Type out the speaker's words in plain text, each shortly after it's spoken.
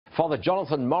Father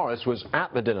Jonathan Morris was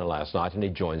at the dinner last night and he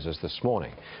joins us this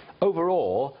morning.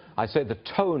 Overall, I'd say the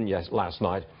tone last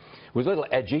night was a little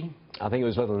edgy. I think it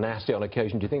was a little nasty on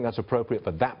occasion. Do you think that's appropriate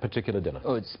for that particular dinner?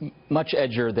 Oh, it's much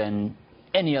edgier than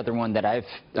any other one that I've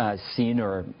seen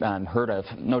or heard of.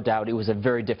 No doubt it was a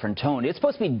very different tone. It's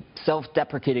supposed to be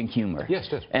self-deprecating humor. Yes,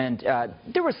 it is. And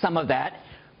there was some of that,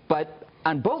 but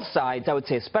on both sides, I would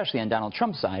say especially on Donald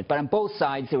Trump's side, but on both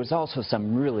sides there was also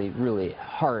some really, really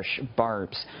harsh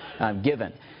barbs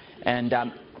given. And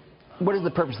what is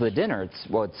the purpose of the dinner?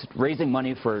 It's raising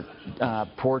money for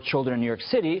poor children in New York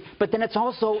City, but then it's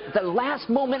also the last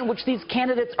moment in which these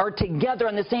candidates are together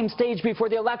on the same stage before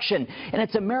the election. And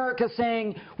it's America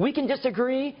saying, we can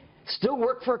disagree, still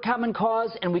work for a common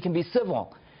cause, and we can be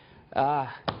civil. I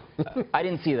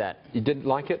didn't see that. You didn't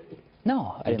like it?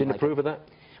 No, I didn't approve of that?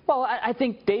 Well, I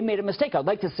think they made a mistake. I'd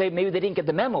like to say maybe they didn't get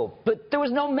the memo, but there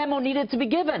was no memo needed to be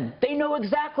given. They know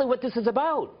exactly what this is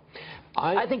about.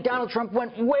 I think Donald Trump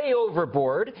went way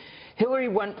overboard. Hillary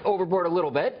went overboard a little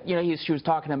bit. You know, she was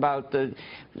talking about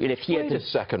if he had to... Wait a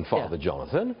second, Father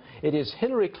Jonathan. It is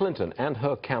Hillary Clinton and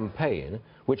her campaign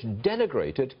which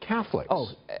denigrated Catholics. Oh,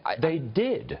 they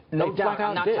did. No doubt.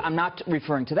 I'm not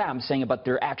referring to that. I'm saying about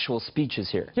their actual speeches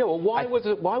here. Yeah, well, why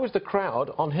was the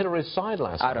crowd on Hillary's side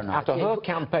last night? I don't know. After her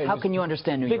campaign, how can you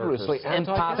understand New Yorkers?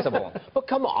 Impossible. But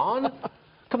come on.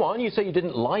 Come on, you say you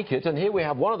didn't like it, and here we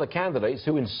have one of the candidates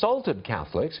who insulted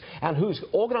Catholics and whose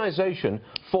organization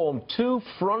formed two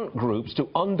front groups to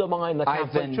undermine the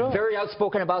Catholic Church. I've been very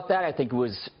outspoken about that. I think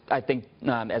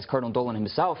as Cardinal Dolan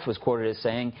himself was quoted as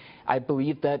saying, I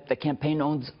believe that the campaign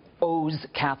owes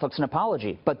Catholics an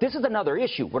apology. But this is another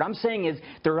issue. What I'm saying is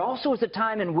there also is a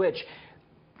time in which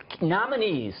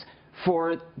nominees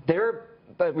for their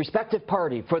respective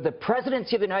party for the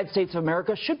presidency of the United States of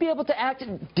America should be able to act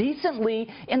decently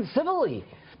and civilly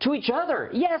to each other.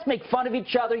 Yes, make fun of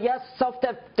each other. Yes,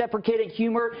 self-deprecating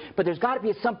humor. But there's got to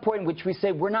be some point in which we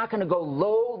say we're not going to go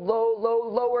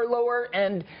lower,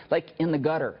 and like in the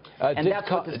gutter. And that's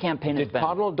what this campaign has been. Did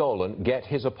Cardinal Dolan get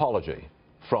his apology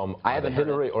from either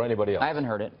Hillary or anybody else? I haven't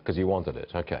heard it. Because you wanted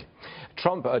it. Okay.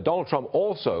 Donald Trump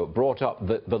also brought up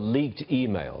the leaked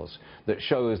emails that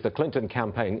shows the Clinton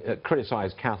campaign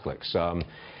criticized Catholics.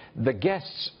 The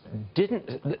guests,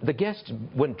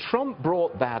 when Trump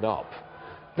brought that up,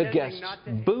 the guests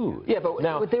booed. Yeah, but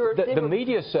now, the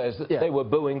media says that they were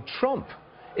booing Trump.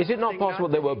 Is it not possible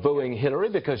they were booing Hillary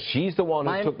because she's the one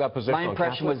who took that position on Catholics? My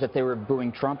impression was that they were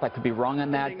booing Trump. I could be wrong on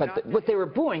that. But what they were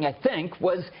booing, I think,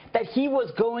 was that he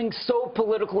was going so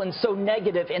political and so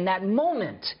negative in that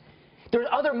moment. There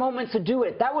are other moments to do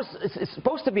it. It's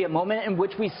supposed to be a moment in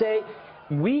which we say,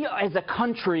 we as a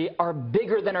country are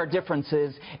bigger than our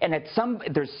differences, and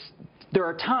there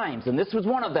are times, and this was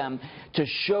one of them, to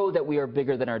show that we are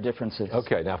bigger than our differences.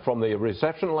 Okay, now from the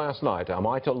reception last night, am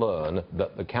I to learn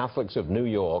that the Catholics of New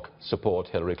York support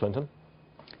Hillary Clinton?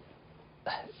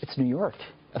 It's New York.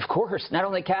 Of course, not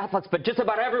only Catholics, but just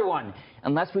about everyone,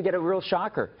 unless we get a real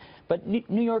shocker. But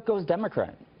New York goes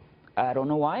Democrat. I don't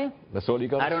know why. That's all you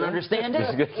got to say? I don't understand it.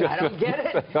 I don't get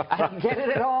it. I don't get it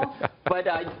at all. But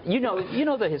you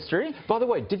know the history. By the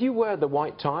way, did you wear the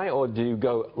white tie or do you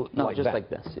go like just that? Like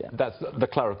this? Yeah. That's the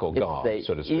clerical garb,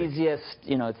 so to speak. Easiest,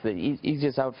 it's the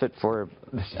easiest outfit for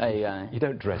a. You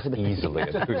don't dress easily.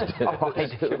 Oh, I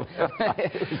do.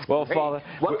 Well, Father,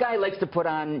 what guy likes to put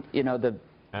on,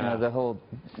 the whole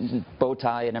bow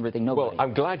tie and everything? Nobody. Well,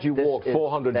 I'm glad you walked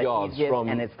 400 yards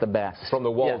and it's the best. From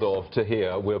the Waldorf to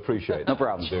here. We appreciate it. No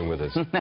problem. Being with us.